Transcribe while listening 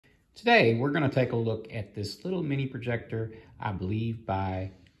Today, we're going to take a look at this little mini projector, I believe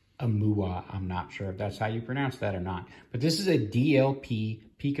by Amua. I'm not sure if that's how you pronounce that or not. But this is a DLP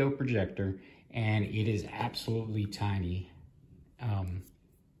Pico projector, and it is absolutely tiny.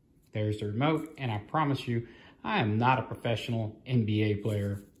 There's the remote, and I promise you, I am not a professional NBA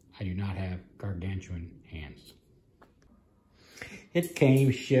player. I do not have gargantuan hands. It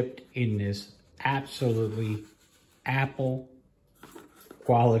came shipped in this absolutely Apple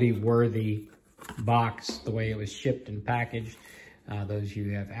quality worthy box, the way it was shipped and packaged. Those of you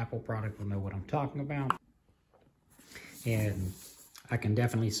who have Apple product will know what I'm talking about. And I can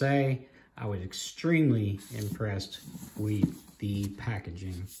definitely say I was extremely impressed with the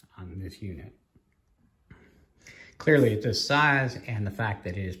packaging on this unit. Clearly at this size and the fact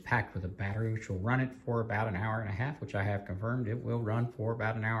that it is packed with a battery, which will run it for about an hour and a half, which I have confirmed it will run for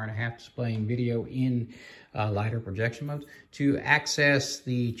about an hour and a half, displaying video in lighter projection modes. To access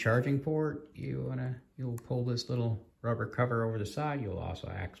the charging port, you'll pull this little rubber cover over the side. You'll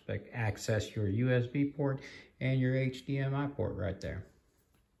also access your USB port and your HDMI port right there.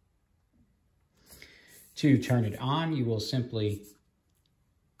 To turn it on, you will simply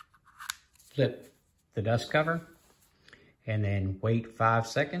flip the dust cover and then wait 5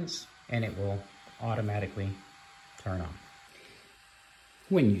 seconds and it will automatically turn on.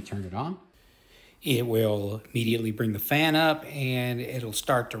 When you turn it on, it will immediately bring the fan up and it'll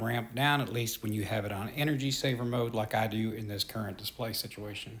start to ramp down, at least when you have it on energy saver mode like I do in this current display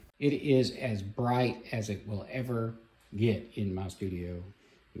situation. It is as bright as it will ever get in my studio.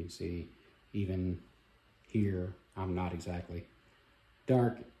 You can see even here, I'm not exactly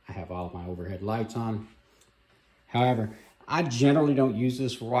dark. I have all of my overhead lights on. However, I generally don't use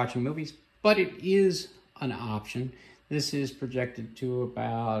this for watching movies, but it is an option. This is projected to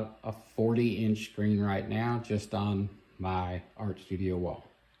about a 40-inch screen right now, just on my art studio wall.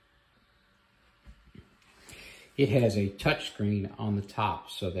 It has a touch screen on the top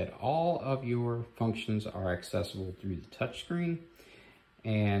so that all of your functions are accessible through the touch screen,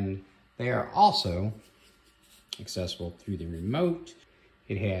 and they are also accessible through the remote.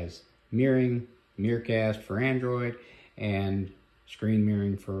 It has mirroring, Miracast for Android, and screen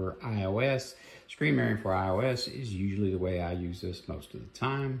mirroring for iOS. Screen mirroring for iOS is usually the way I use this most of the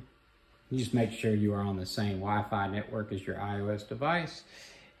time. You just make sure you are on the same Wi-Fi network as your iOS device,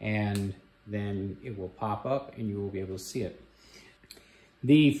 and then it will pop up and you will be able to see it.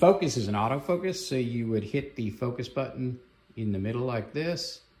 The focus is an autofocus, so you would hit the focus button in the middle like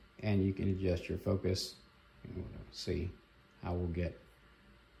this, and you can adjust your focus. See, I will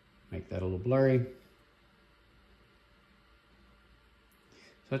make that a little blurry.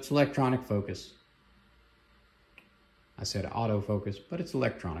 So it's electronic focus. I said autofocus, but it's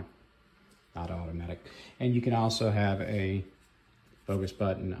electronic, not automatic. And you can also have a focus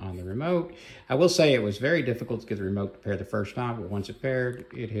button on the remote. I will say it was very difficult to get the remote to pair the first time, but once it paired,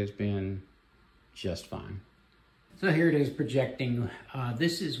 it has been just fine. So here it is projecting.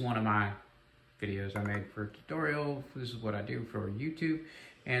 This is one of my videos I made for a tutorial. This is what I do for YouTube.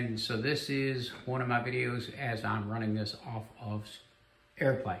 And so this is one of my videos as I'm running this off of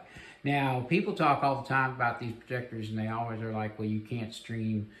AirPlay. Now, people talk all the time about these projectors and they always are like, well, you can't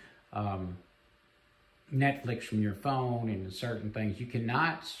stream Netflix from your phone and certain things. You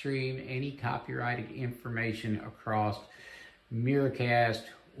cannot stream any copyrighted information across Miracast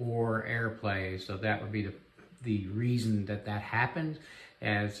or AirPlay. So that would be the reason that happens,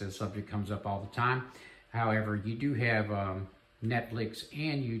 as the subject comes up all the time. However, you do have Netflix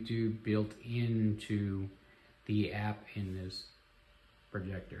and YouTube built into the app in this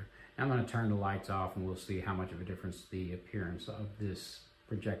projector. Now I'm going to turn the lights off and we'll see how much of a difference the appearance of this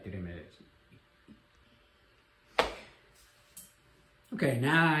projected image is. Okay,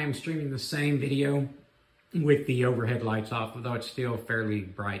 now I'm streaming the same video with the overhead lights off, although it's still fairly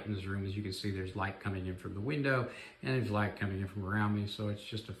bright in this room. As you can see, there's light coming in from the window and there's light coming in from around me, so it's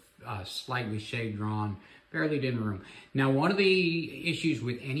just a slightly shade drawn, fairly dim room. Now, one of the issues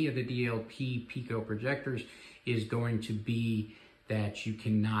with any of the DLP Pico projectors is going to be that you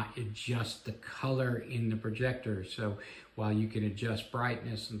cannot adjust the color in the projector. So while you can adjust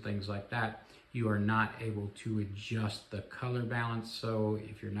brightness and things like that, you are not able to adjust the color balance. So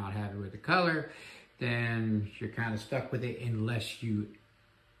if you're not happy with the color, then you're kind of stuck with it unless you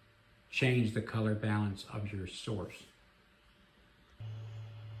change the color balance of your source.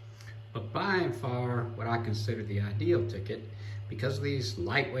 But by and far, what I consider the ideal ticket, because of these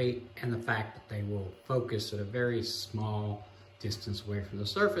lightweight and the fact that they will focus at a very small distance away from the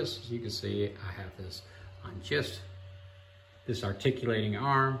surface, as you can see, I have this on just this articulating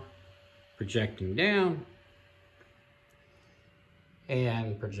arm projecting down,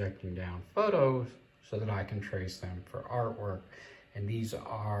 and projecting down photos so that I can trace them for artwork. And these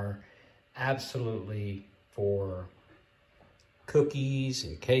are absolutely for cookies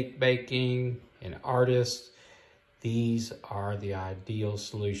and cake baking and artists. These are the ideal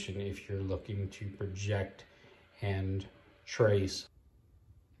solution if you're looking to project and trace.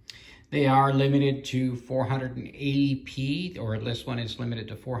 They are limited to 480p, or this one is limited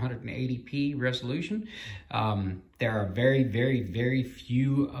to 480p resolution. There are very, very, very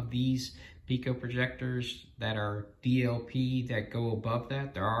few of these Pico projectors that are DLP that go above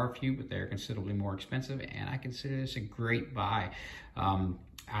that. There are a few, but they're considerably more expensive, and I consider this a great buy.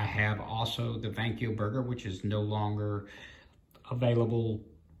 I have also the Vankyo Burger, which is no longer available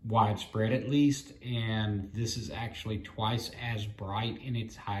widespread at least, and this is actually twice as bright in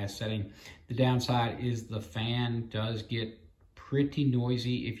its highest setting. The downside is the fan does get pretty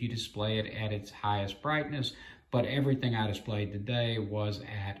noisy if you display it at its highest brightness, but everything I displayed today was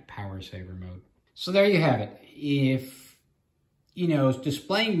at power saver mode. So there you have it. If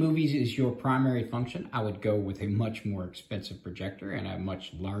displaying movies is your primary function, I would go with a much more expensive projector and a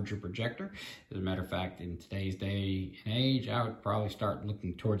much larger projector. As a matter of fact, in today's day and age, I would probably start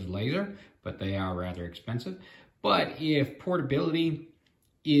looking towards laser, but they are rather expensive. But if portability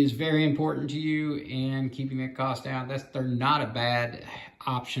is very important to you and keeping that cost down, they're not a bad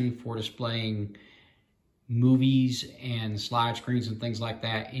option for displaying movies and slide screens and things like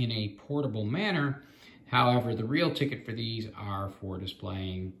that in a portable manner. However, the real ticket for these are for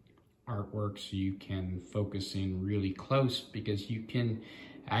displaying artwork, so you can focus in really close, because you can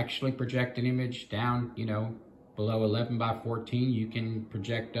actually project an image down, below 11 by 14. You can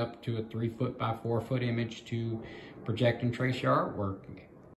project up to a 3 foot by 4 foot image to project and trace your artwork.